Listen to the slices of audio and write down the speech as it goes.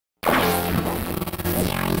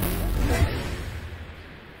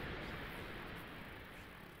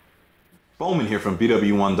BWOne here from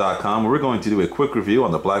BWOne.com. We're going to do a quick review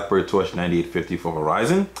on the Blackberry Torch 9850 for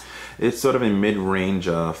Verizon. It's sort of a mid-range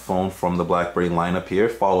phone from the BlackBerry lineup here.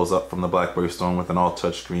 Follows up from the BlackBerry Storm with an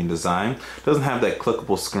all-touchscreen design. Doesn't have that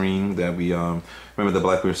clickable screen that we remember the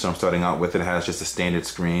BlackBerry Storm starting out with. It has just a standard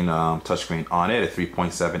screen, touchscreen on it at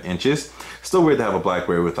 3.7 inches. Still weird to have a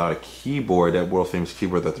BlackBerry without a keyboard, that world-famous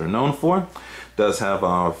keyboard that they're known for. Does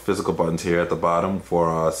have physical buttons here at the bottom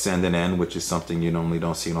for send and end, which is something you normally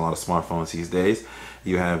don't see in a lot of smartphones these days.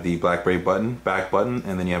 You have the BlackBerry button, back button,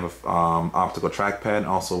 and then you have a optical trackpad.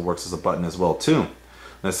 Also works as a button as well too. On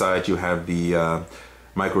the side you have the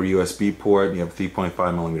micro USB port. You have a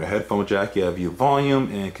 3.5mm headphone jack. You have your volume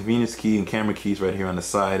and convenience key and camera keys right here on the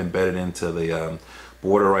side, embedded into the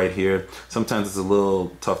border right here. Sometimes it's a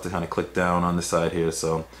little tough to kind of click down on the side here,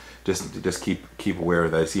 so just keep aware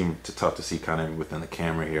of that. It's even tough to see kind of within the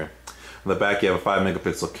camera here. On the back you have a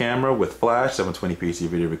 5-megapixel camera with flash, 720p HD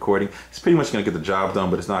video recording. It's pretty much going to get the job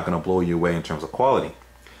done, but it's not going to blow you away in terms of quality.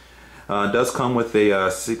 It does come with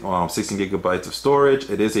a 16 gigabytes of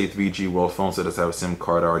storage. It is a 3G world phone, so it does have a SIM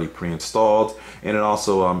card already pre-installed, and it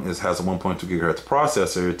also has a 1.2 gigahertz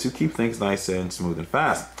processor to keep things nice and smooth and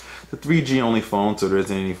fast. The 3G only phone, so there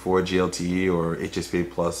isn't any 4G LTE or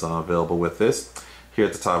HSPA Plus available with this. Here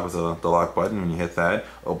at the top is the lock button. When you hit that,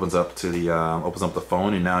 opens up the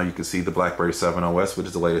phone, and now you can see the Blackberry 7 OS, which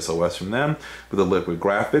is the latest OS from them, with the liquid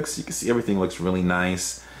graphics. You can see everything looks really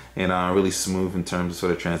nice and really smooth in terms of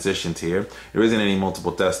sort of transitions here. There isn't any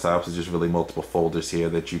multiple desktops. It's just really multiple folders here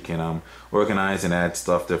that you can organize and add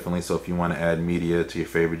stuff differently. So if you want to add media to your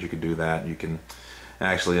favorite, you can do that. You can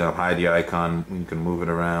actually hide the icon. You can move it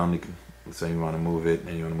around. You can say you want to move it,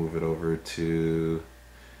 and you want to move it over to.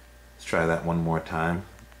 Let's try that one more time.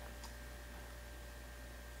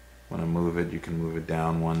 Want to move it, you can move it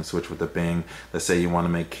down one, switch with the Bing. Let's say you want to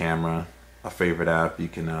make camera a favorite app, you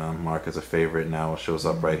can mark as a favorite. Now it shows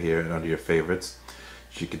up right here under your favorites,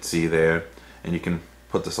 as you can see there. And you can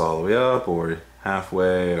put this all the way up or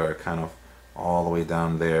halfway or kind of all the way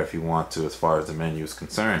down there if you want to, as far as the menu is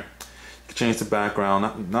concerned. You can change the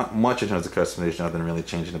background, not much in terms of customization other than really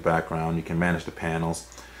changing the background. You can manage the panels.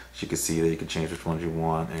 As you can see that you can change which ones you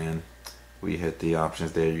want, and we hit the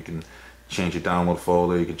options there. You can change your download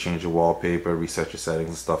folder, you can change your wallpaper, reset your settings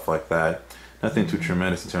and stuff like that. Nothing too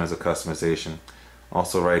tremendous in terms of customization.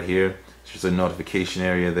 Also right here, there's a notification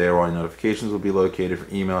area there. All your notifications will be located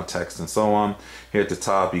for email, text, and so on. Here at the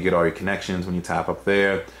top you get all your connections when you tap up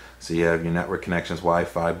there. So you have your network connections,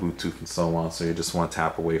 Wi-Fi, Bluetooth, and so on. So you just want to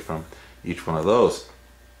tap away from each one of those.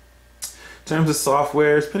 In terms of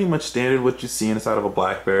software, it's pretty much standard what you see inside of a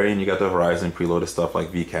BlackBerry, and you got the Verizon preloaded stuff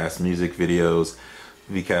like VCast music videos,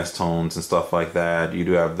 VCast tones, and stuff like that. You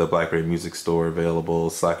do have the BlackBerry Music Store available,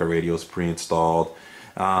 Slacker radios pre-installed.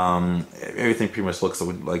 Everything pretty much looks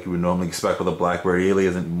like you would normally expect with a BlackBerry. Really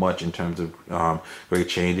isn't much in terms of great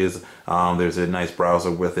changes. There's a nice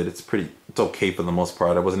browser with it. It's okay for the most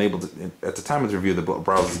part. I wasn't able to, at the time of the review, the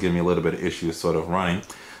browser is giving me a little bit of issues sort of running,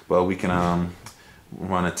 but we can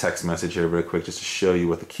run a text message here real quick just to show you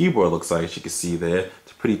what the keyboard looks like. As you can see there,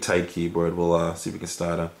 it's a pretty tight keyboard. We'll see if we can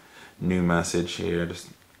start a new message here. Just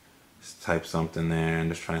type something there and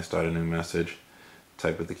just try and start a new message.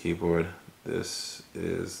 Type with the keyboard. This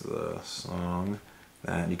is the song.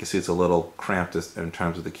 And you can see it's a little cramped in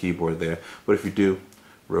terms of the keyboard there. But if you do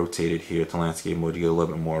rotate it here to landscape mode, you get a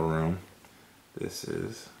little bit more room. This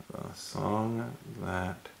is the song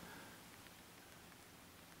that.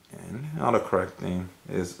 And autocorrecting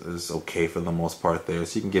is okay for the most part there,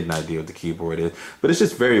 so you can get an idea of what the keyboard is. But it's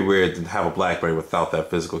just very weird to have a BlackBerry without that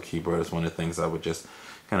physical keyboard. It's one of the things I would just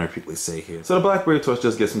kind of repeatedly say here. So the BlackBerry Torch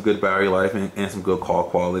does get some good battery life and some good call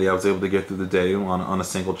quality. I was able to get through the day on a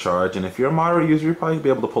single charge, and if you're a moderate user, you'll probably be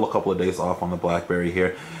able to pull a couple of days off on the BlackBerry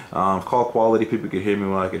here. Call quality, people could hear me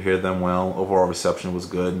well, I could hear them well. Overall reception was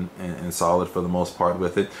good and solid for the most part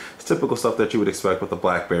with it. It's typical stuff that you would expect with the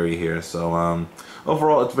BlackBerry here. So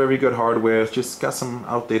overall, it's very good hardware. It's just got some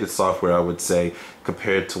outdated software, I would say,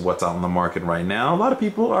 compared to what's out on the market right now. A lot of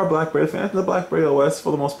people are BlackBerry fans. The BlackBerry OS,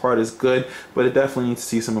 for the most part, is good, but it definitely needs to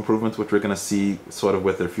see some improvements, which we're going to see sort of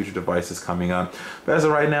with their future devices coming up. But as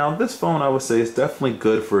of right now, this phone, I would say, is definitely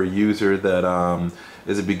good for a user that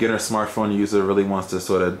is a beginner smartphone user, really wants to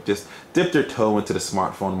sort of just dip their toe into the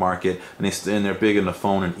smartphone market, and they're big in the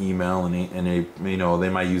phone and email, and they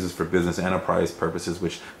might use this for business enterprise purposes,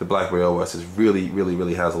 which the BlackBerry OS is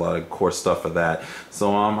really has a lot of core stuff for that.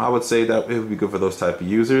 So I would say that it would be good for those type of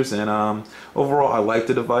users. And overall, I like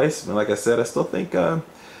the device, and like I said, I still think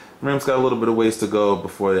RAM's got a little bit of ways to go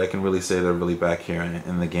before I can really say they're really back here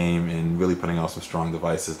in the game and really putting out some strong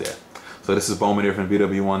devices there. So this is Bowman here from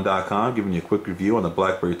BWOne.com, giving you a quick review on the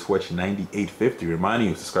Blackberry Torch 9850, reminding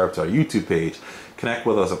you to subscribe to our YouTube page. Connect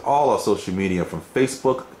with us on all our social media from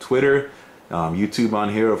Facebook, Twitter, YouTube on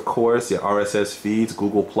here, of course, your RSS feeds,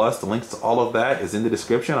 Google+. The links to all of that is in the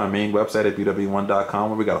description. Our main website at BWOne.com,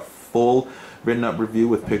 where we got a full written up review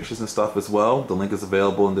with pictures and stuff as well. The link is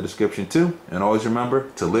available in the description too. And always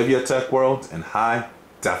remember to live your tech world in high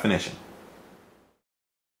definition.